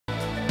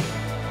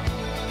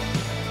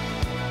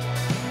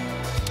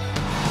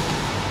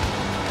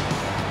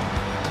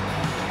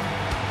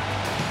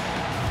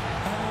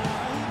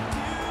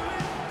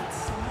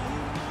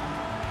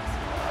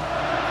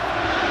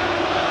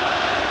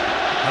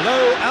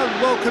and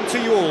welcome to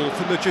you all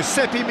from the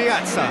Giuseppe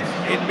Meazza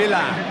in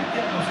Milan.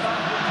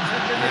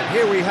 And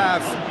here we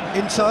have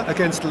Inter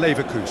against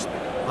Leverkusen.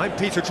 I'm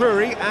Peter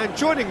Drury, and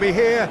joining me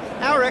here,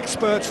 our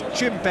expert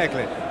Jim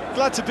Beglin.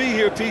 Glad to be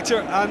here,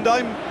 Peter, and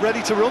I'm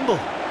ready to rumble.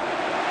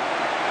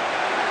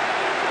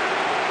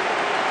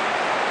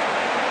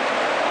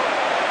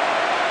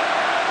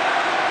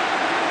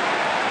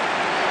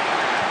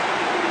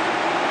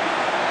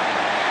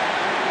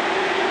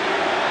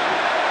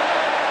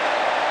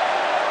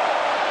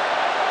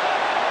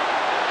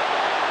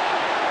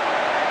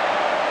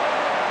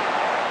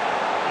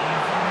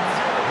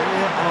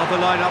 The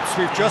lineups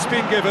we've just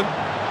been given.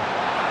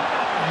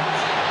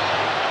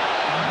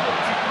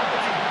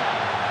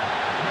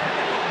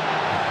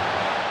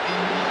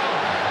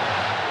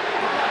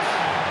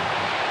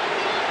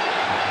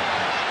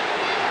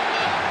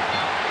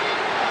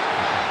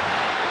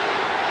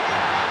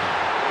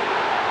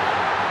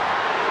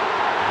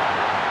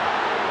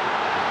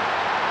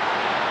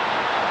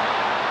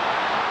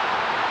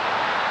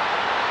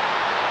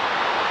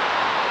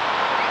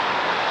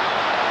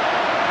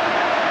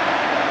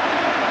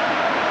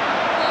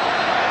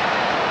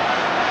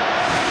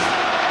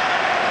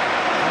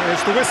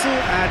 There's the whistle,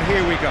 and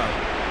here we go.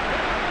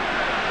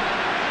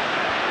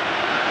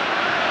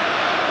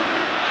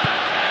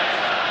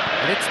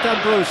 And it's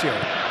D'Ambrosio.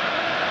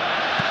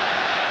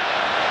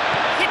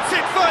 Hits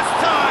it first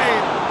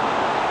time!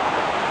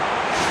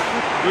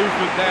 Good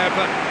movement there,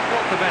 but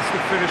not the best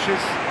of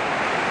finishes.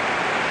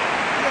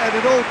 Yeah, and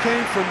it all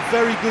came from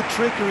very good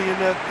trickery in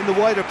the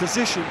wider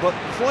position, but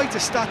quite a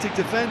static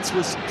defence.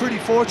 Was pretty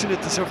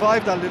fortunate to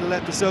survive that little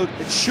episode.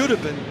 It should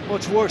have been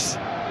much worse.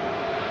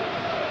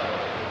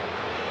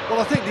 Well,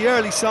 I think the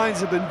early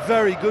signs have been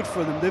very good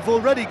for them. They've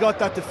already got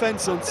that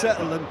defence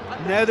unsettled, and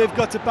now they've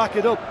got to back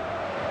it up.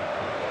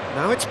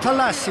 Now it's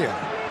Palacio.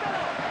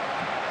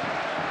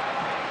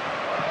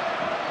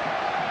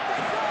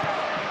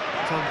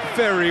 Done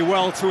very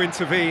well to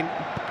intervene.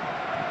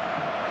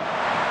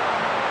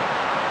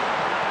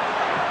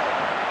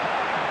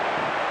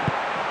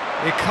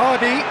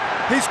 Icardi,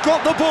 he's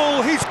got the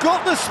ball, he's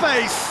got the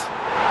space,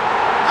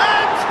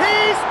 and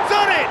he's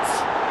done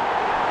it!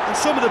 And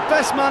some of the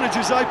best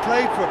managers I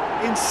played for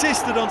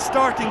insisted on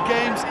starting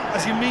games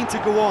as you mean to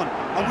go on.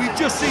 And we've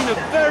just seen a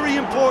very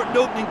important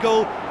opening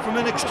goal from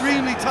an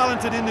extremely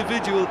talented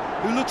individual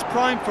who looks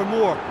primed for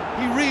more.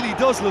 He really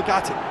does look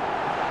at it.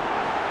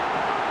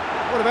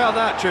 What about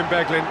that, Jim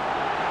Beglin?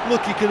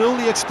 Look, you can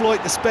only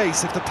exploit the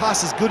space if the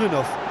pass is good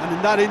enough. And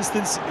in that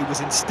instance, it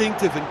was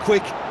instinctive and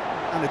quick,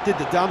 and it did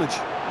the damage.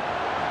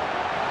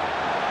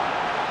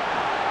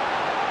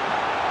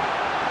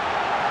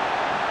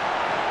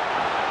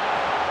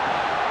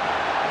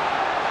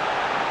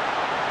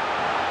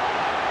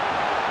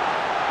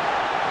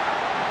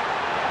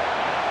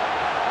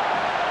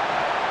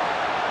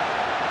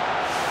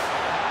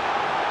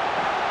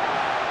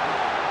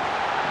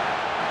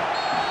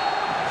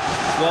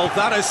 Well,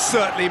 that has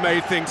certainly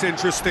made things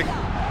interesting.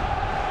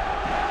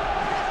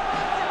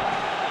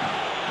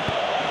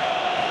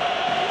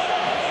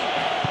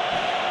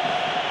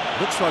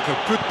 Looks like a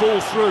good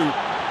ball through.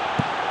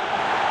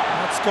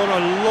 That's gone a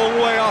long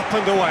way up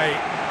and away.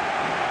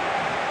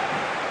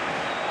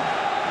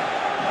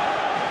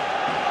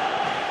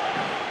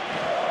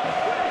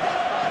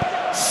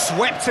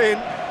 Swept in.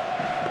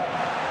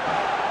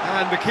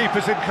 And the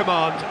keeper's in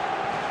command.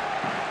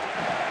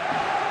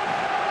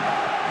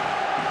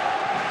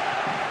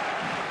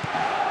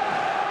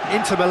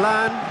 Inter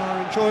Milan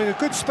are enjoying a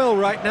good spell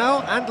right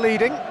now and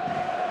leading.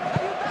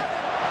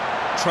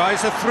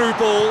 Tries a through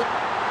ball.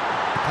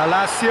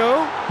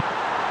 Palacio.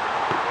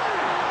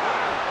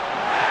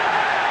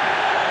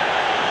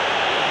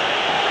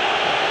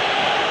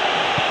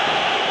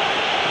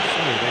 So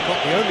they got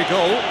the only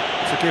goal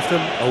to give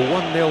them a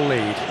 1-0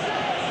 lead.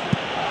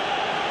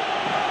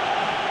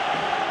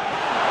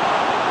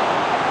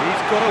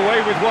 He's got away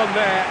with one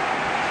there.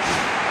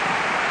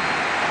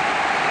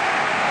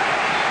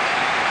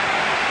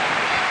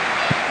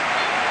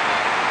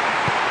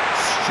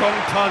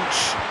 Strong punch.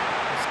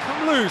 It's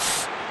come loose.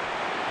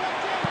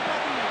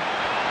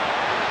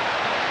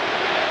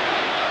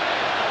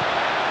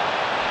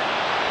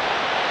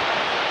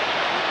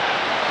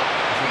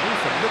 The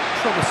movement looked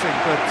promising,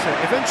 but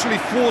eventually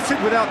thwarted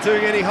without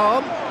doing any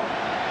harm.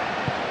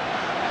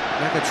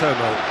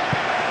 Nagatomo.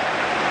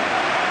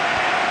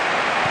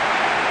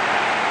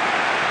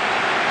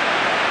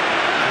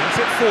 Brings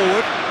it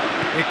forward.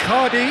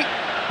 Icardi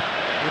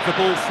with the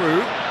ball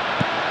through.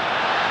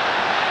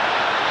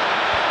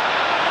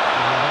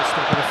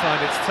 Not going to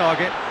find its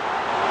target.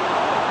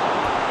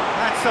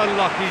 That's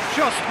unlucky,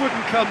 just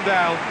wouldn't come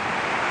down.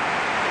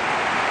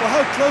 Well,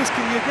 how close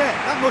can you get?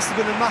 That must have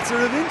been a matter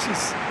of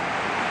inches.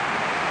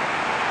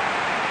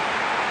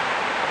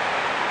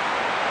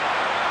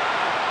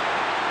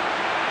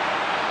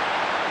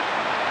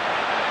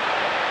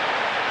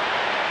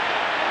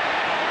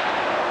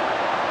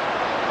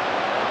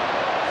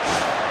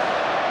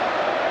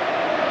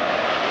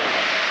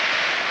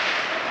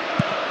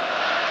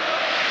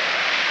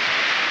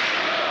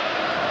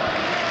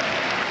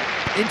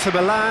 Inter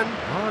Milan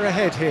are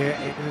ahead here.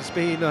 It has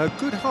been a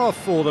good half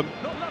for them.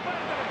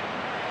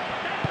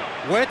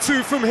 Where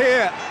to from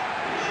here?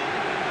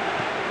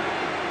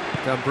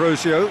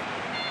 D'Ambrosio.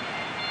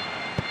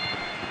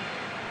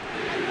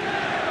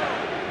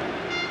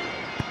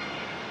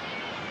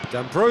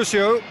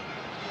 D'Ambrosio.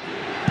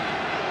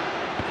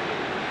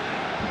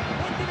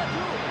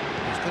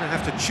 He's going to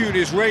have to tune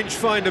his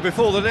rangefinder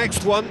before the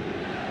next one.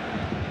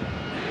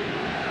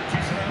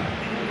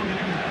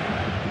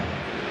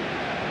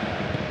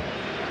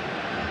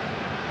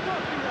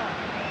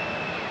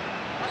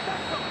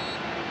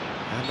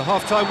 And the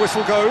half-time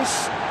whistle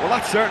goes. Well,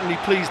 that certainly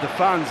pleased the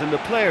fans, and the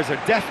players are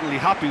definitely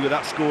happy with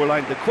that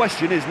scoreline. The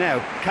question is now,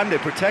 can they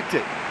protect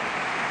it?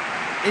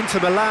 Inter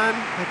Milan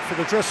head for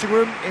the dressing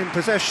room in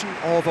possession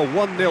of a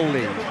 1-0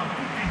 lead.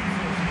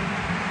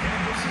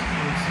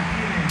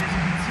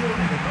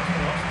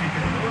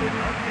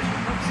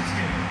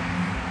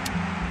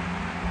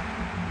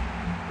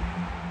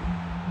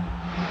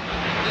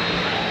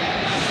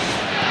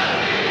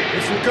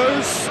 Whistle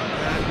goes,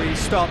 and we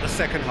start the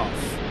second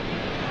half.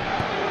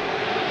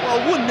 Well,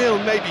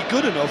 1-0 may be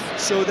good enough,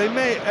 so they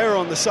may err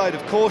on the side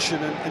of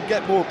caution and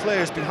get more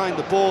players behind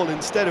the ball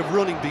instead of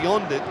running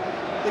beyond it.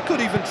 They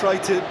could even try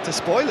to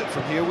spoil it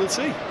from here, we'll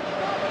see.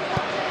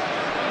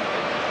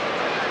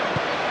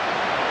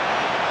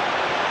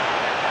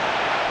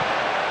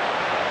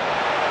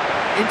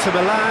 Inter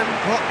Milan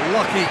got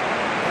lucky.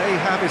 They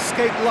have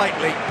escaped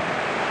lightly.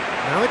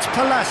 Now it's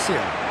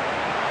Palacio.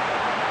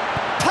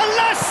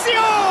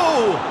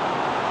 Palacio!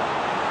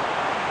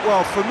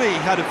 Well, for me, he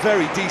had a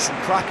very decent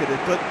crack at it,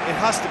 but it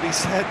has to be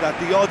said that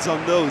the odds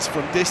on those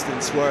from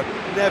distance were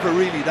never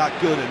really that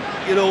good,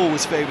 and you'd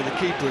always favour the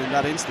keeper in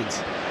that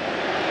instance.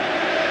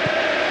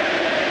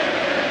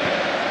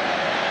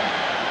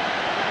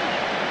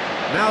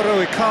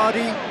 Mauro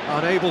Icardi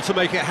unable to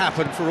make it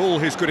happen for all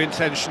his good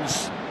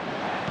intentions.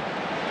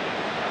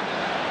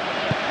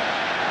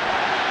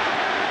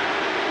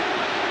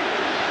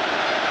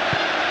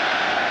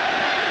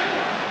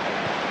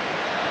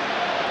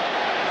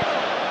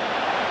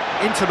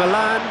 Inter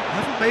Milan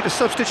haven't made a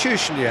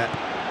substitution yet.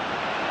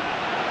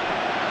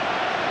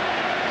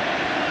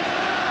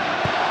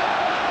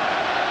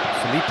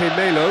 Felipe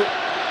Melo.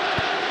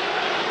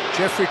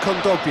 Jeffrey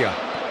Kondogbia.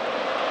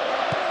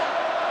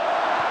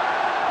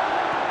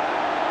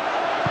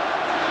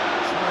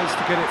 Tries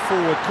to get it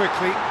forward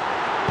quickly.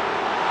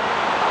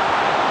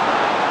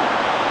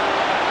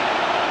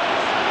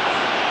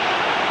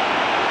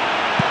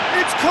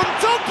 It's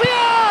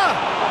Kondogbia!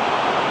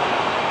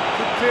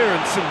 Good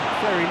clearance and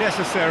very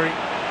necessary.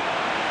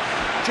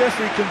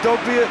 Jeffrey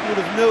Kondogbia would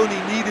have known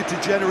he needed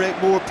to generate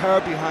more power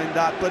behind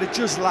that, but it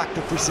just lacked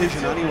the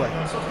precision anyway.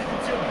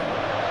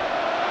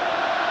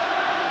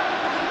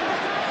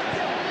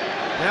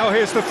 Now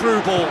here's the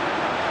through ball.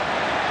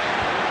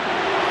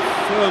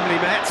 Firmly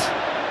met.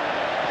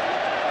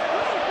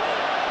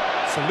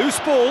 It's a loose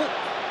ball.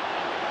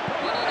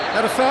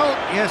 That a foul?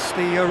 Yes,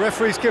 the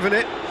referee's given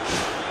it.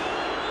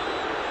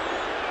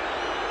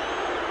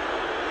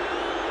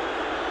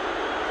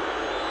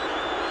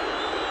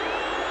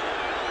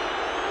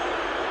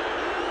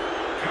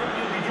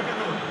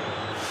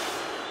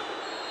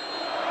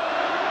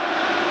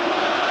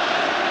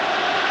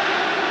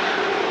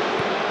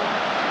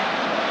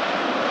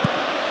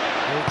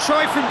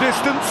 Try from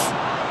distance.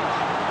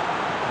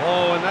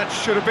 Oh, and that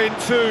should have been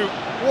two.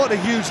 What a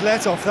huge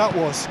let-off that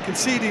was.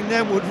 Conceding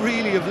them would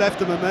really have left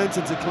the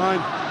momentum to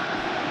climb.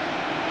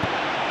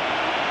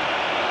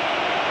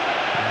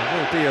 There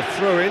will be a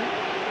throw-in.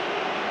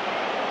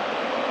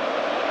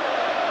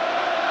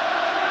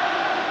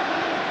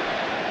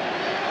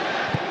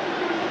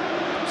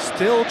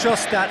 Still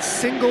just that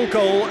single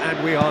goal,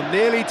 and we are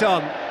nearly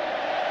done.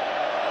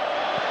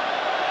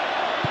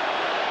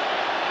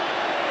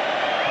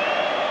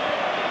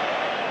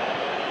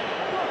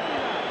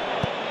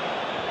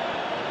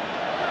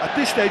 At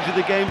this stage of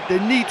the game, they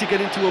need to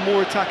get into a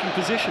more attacking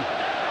position.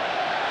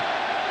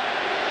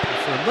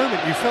 For a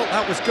moment you felt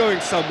that was going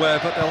somewhere,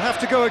 but they'll have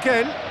to go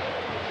again.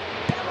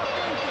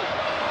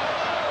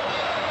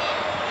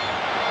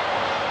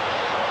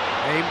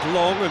 Aimed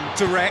long and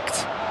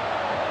direct.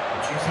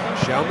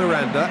 João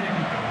Miranda.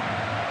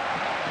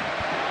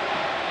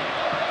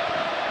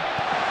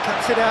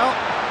 Cuts it out.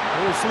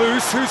 Ball's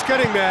loose. Who's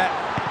getting there?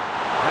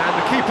 And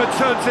the keeper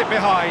turns it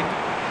behind.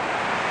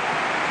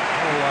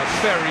 Oh, a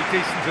very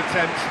decent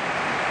attempt.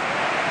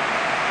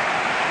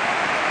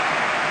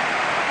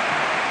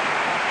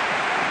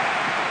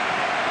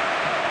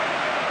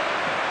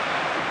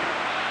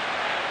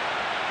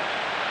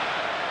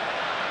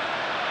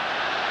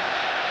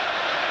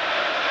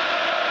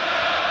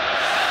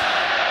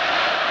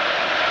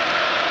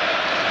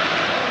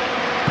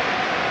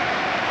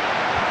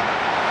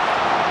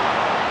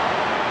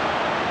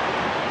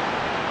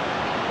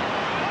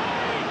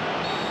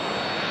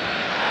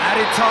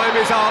 Added time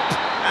is up.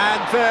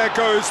 And there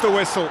goes the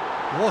whistle.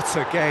 What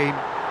a game.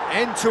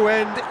 End to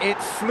end, it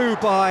flew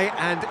by,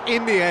 and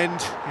in the end,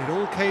 it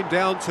all came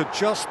down to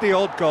just the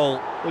odd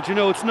goal. Well, you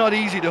know, it's not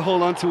easy to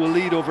hold on to a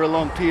lead over a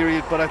long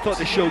period, but I thought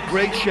they showed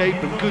great shape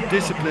and good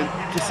discipline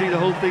to see the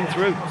whole thing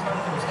through.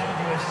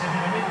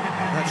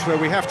 That's where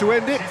we have to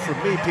end it.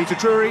 From me, Peter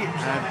Drury,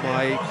 and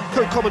my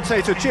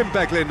co-commentator, Jim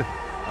Beglin,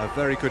 a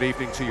very good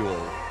evening to you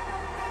all.